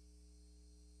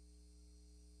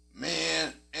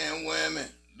men and women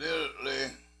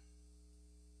literally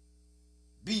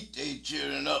beat their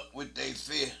children up with their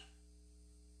fist.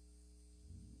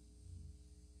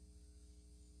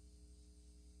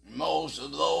 Most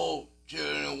of those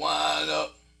children wind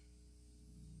up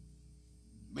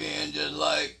being just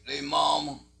like their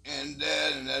mama and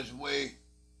dad, and that's the way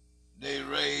they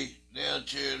raise their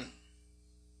children.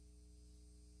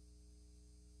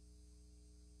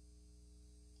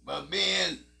 But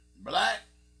being black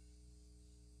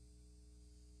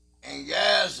and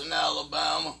Gaston,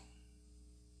 Alabama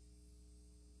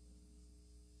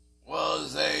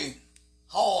was a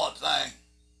hard thing.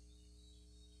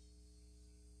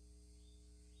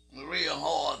 A real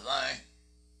hard thing.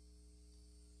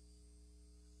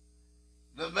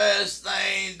 The best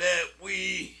thing that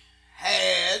we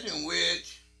had in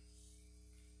which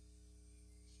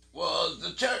was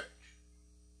the church.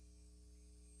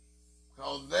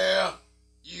 Because there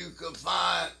you could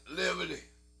find liberty.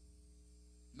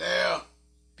 There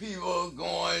people are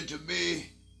going to be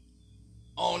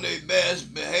on their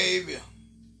best behavior.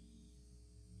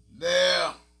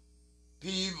 There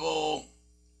people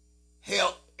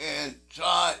help and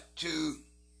try to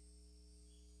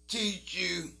teach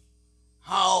you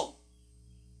how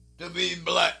to be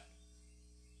black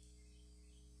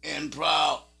and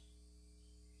proud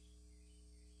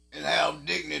and have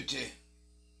dignity,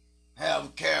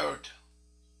 have character.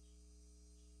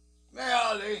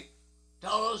 Well, they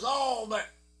taught us all that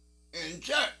in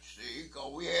church, see,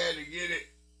 because we had to get it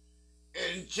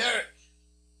in church.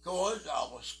 Of course,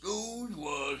 our schools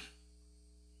was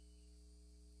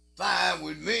fine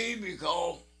with me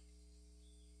because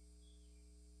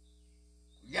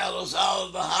we got us out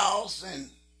of the house and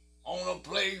on a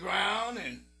playground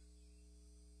and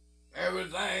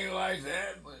everything like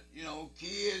that. But, you know,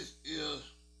 kids is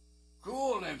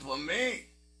cruel, and for me,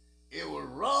 it was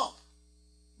rough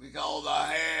because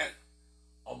I had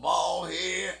a bald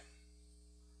head.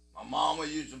 My mama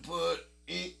used to put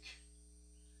ink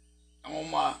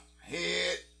on my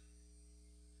head.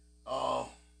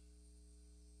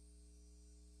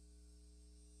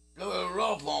 It was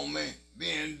rough on me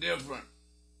being different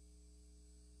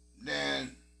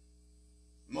than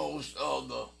most of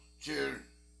the children.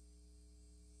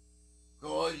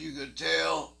 Because you could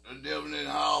tell the difference in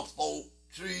how folk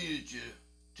treated you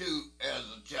too as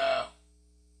a child.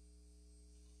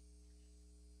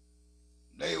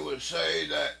 They would say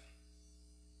that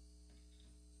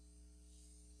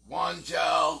one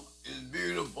child is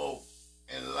beautiful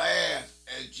and laugh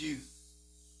at you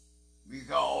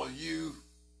because you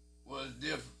was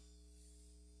different.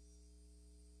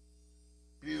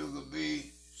 People could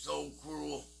be so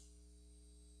cruel,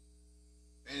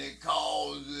 and it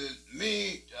causes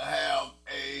me to have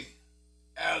an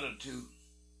attitude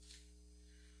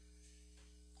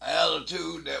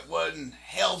that wasn't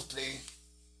healthy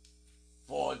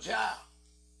for a child.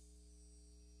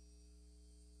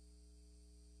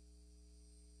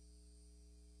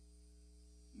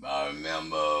 I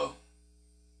remember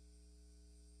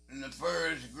in the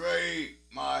first grade,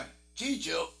 my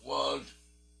teacher was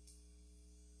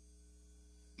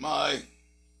my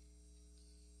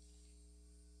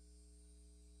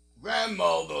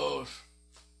grandmother's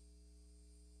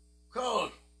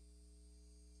cousin.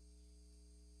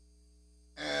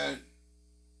 And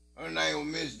her name was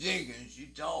Miss Jenkins. She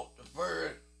taught the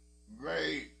first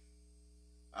grade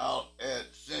out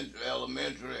at Central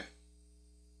Elementary.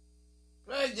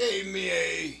 That gave me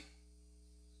a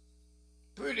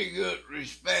pretty good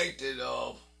respect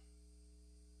of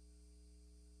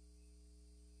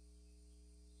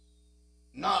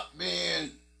not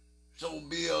being so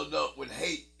built up with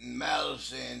hate and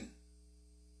malice and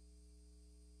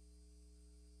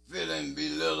feeling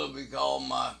belittled because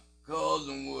my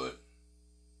cousin would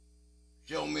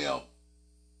show me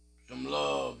some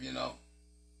love, you know.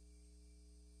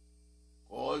 Of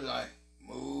course, I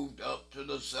moved up to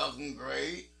the second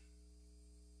grade.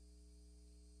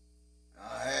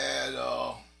 I had,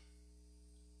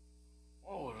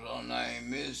 what was her name?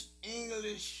 Miss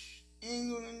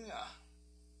England.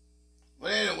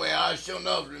 But anyway, I sure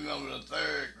enough remember the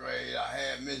third grade. I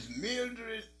had Miss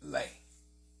Mildred Lay.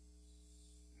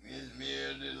 Miss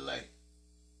Mildred Lay.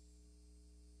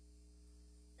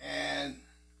 And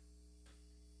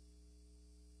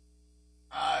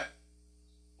I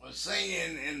was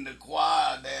singing in the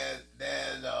choir that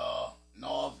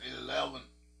North 11th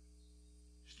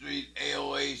Street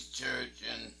AOH Church,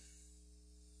 and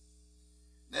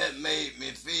that made me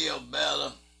feel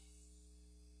better,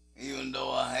 even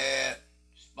though I had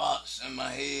spots in my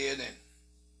head and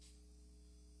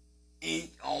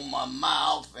ink on my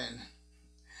mouth, and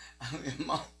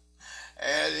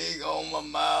had ink on my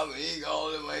mouth, ink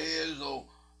all in my head,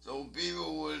 so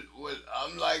people would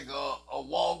I'm like a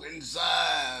walking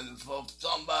sign for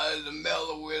somebody to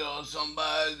mellow with, or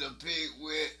somebody to pick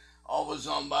with, or for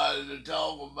somebody to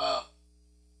talk about.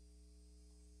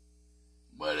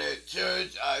 But at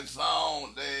church, I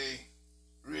found a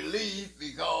relief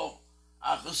because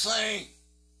I could sing.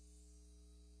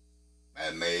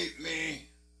 That made me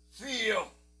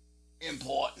feel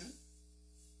important.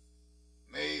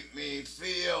 Made me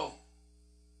feel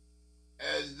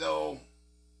as though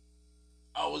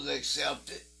I was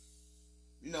accepted.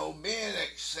 You know, being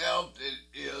accepted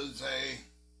is a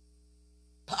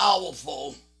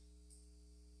powerful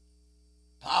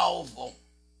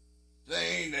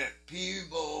thing that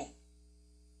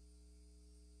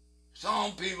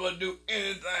some people do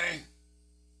anything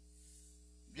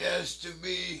just to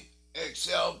be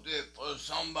accepted, for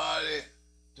somebody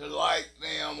to like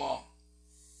them, or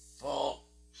for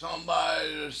somebody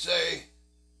to say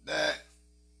that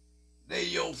they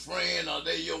your friend or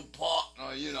they your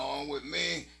partner, you know. And with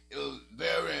me, it was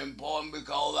very important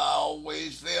because I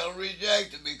always felt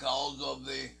rejected because of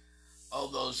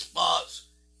the spots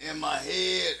in my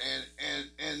head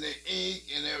and the ink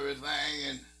and everything.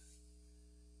 And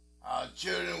our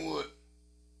children would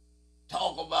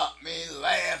talk about me,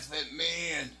 laugh at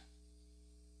me, and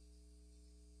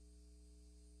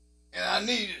I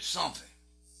needed something.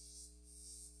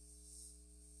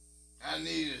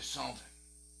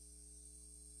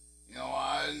 You know,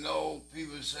 I know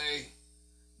people say,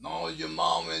 as long as your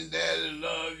mom and daddy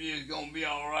love you, it's going to be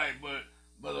all right.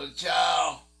 But a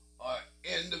child or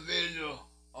individual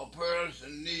or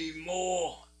person need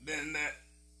more than that.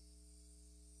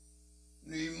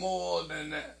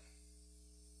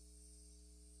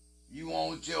 You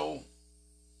want your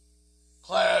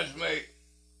classmate,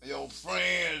 your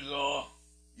friends, or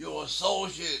your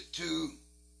associate to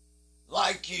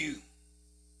like you.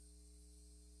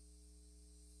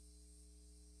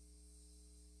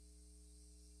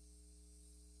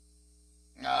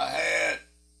 I had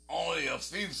only a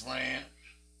few friends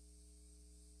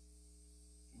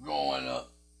growing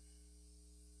up.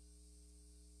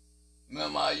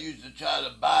 Remember, I used to try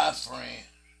to buy friends.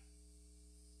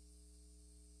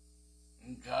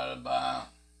 And try to buy them.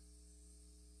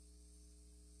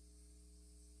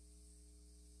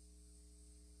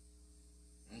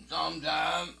 And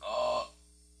sometimes, a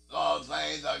lot of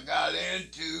things I got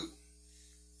into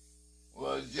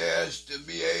was just to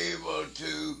be able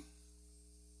to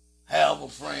have a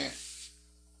friend.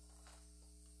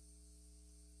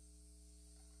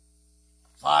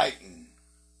 fighting.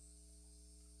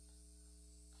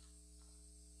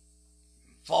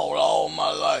 Fought all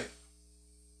my life.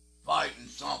 Fighting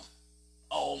something.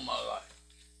 All my life.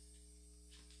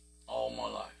 All my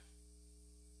life.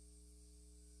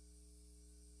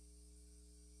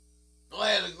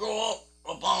 Glad to grow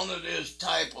up under this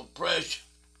type of pressure.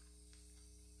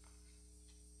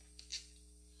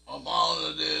 Up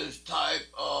under this type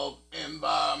of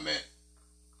environment.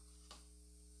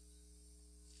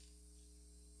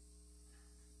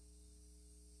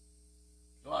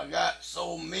 So I got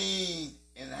so mean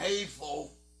and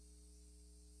hateful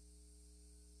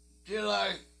till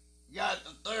I got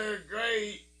to 3rd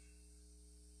grade,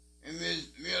 and Miss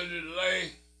Mildred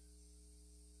Lay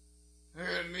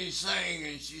heard me sing,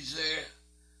 and she said,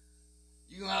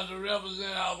 "You gonna have to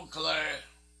represent our class."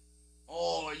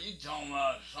 Oh, you talking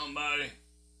about somebody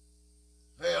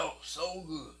felt so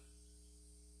good.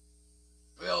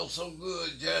 Felt so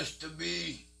good just to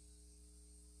be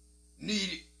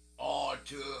needed or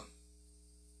to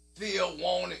feel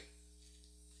wanted.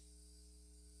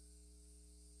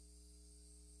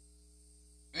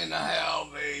 And to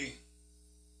have a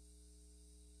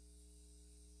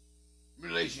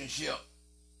relationship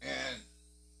and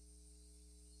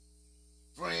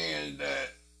friends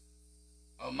that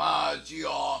admired you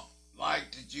or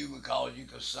liked you because you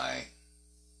could sing.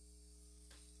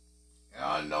 And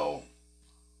I know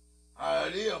how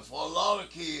it is for a lot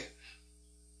of kids.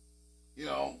 You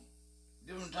know,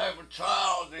 different type of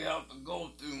trials they have to go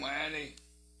through, man. They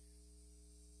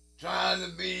trying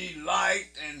to be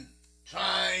liked and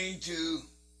trying to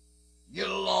get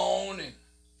along, and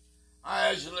I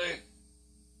actually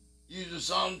used to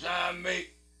sometimes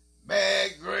make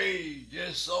bad grades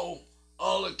just so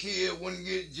other kids wouldn't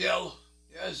get jealous.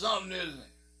 That's something, isn't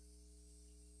it?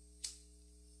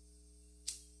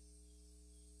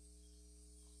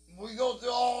 We go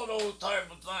through all those type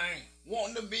of things,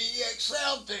 wanting to be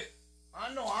accepted.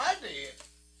 I know I did.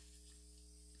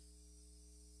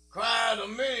 Cried a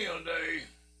many a day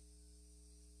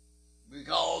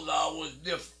because I was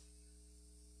different.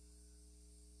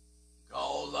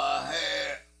 Because I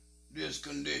had this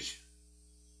condition.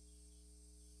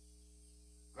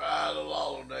 Cried a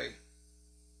lot of day.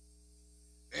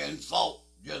 And fought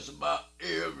just about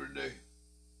every day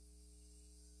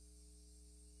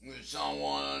with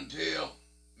someone until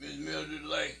Miss Mildred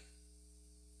Lay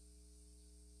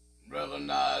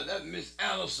recognized that Miss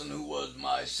Anderson, who was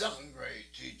my 2nd grade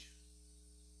teacher.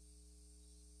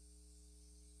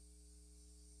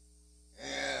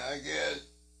 And I guess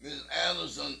Miss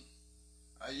Anderson,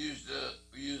 we used to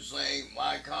sing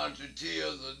 "My Country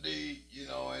Tis of Thee," you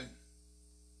know, and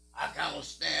I kind of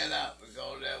stand out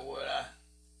because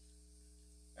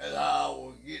that's how I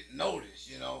would get noticed,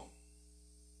 you know,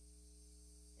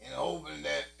 and hoping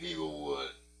that people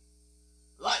would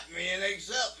like me and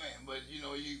accept me. But, you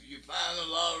know, you find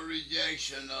a lot of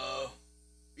rejection,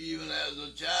 even as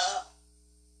a child.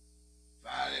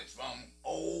 Find it from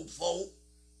old folk.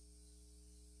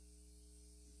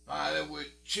 Find it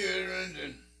with children,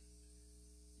 and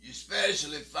you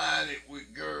especially find it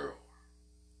with girls.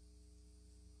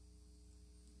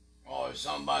 Or if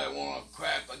somebody want to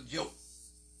crack a joke,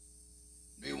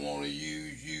 they want to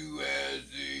use you as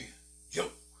the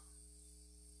joke.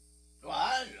 So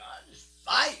I just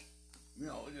fight, you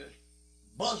know, just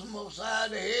bust them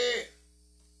upside the head.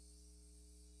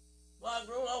 So I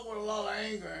grew up with a lot of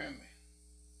anger in me.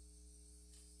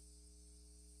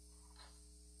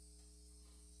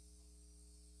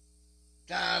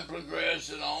 Time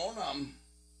progressing on, I'm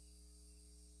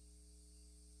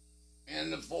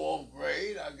in the 4th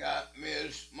grade. I got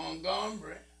Miss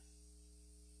Montgomery.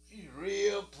 She's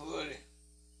real pretty,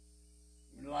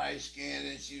 light skinned,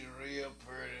 and she's real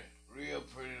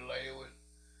pretty lady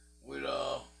with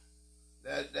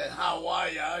that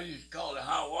Hawaii. I used to call it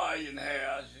Hawaiian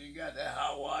hair. She got that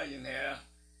Hawaiian hair.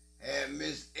 Had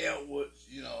Miss Edwards,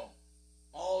 you know.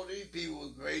 All these people were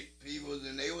great people,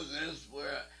 and they was in this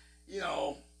where, you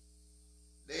know,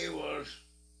 they was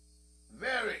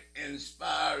very inspired.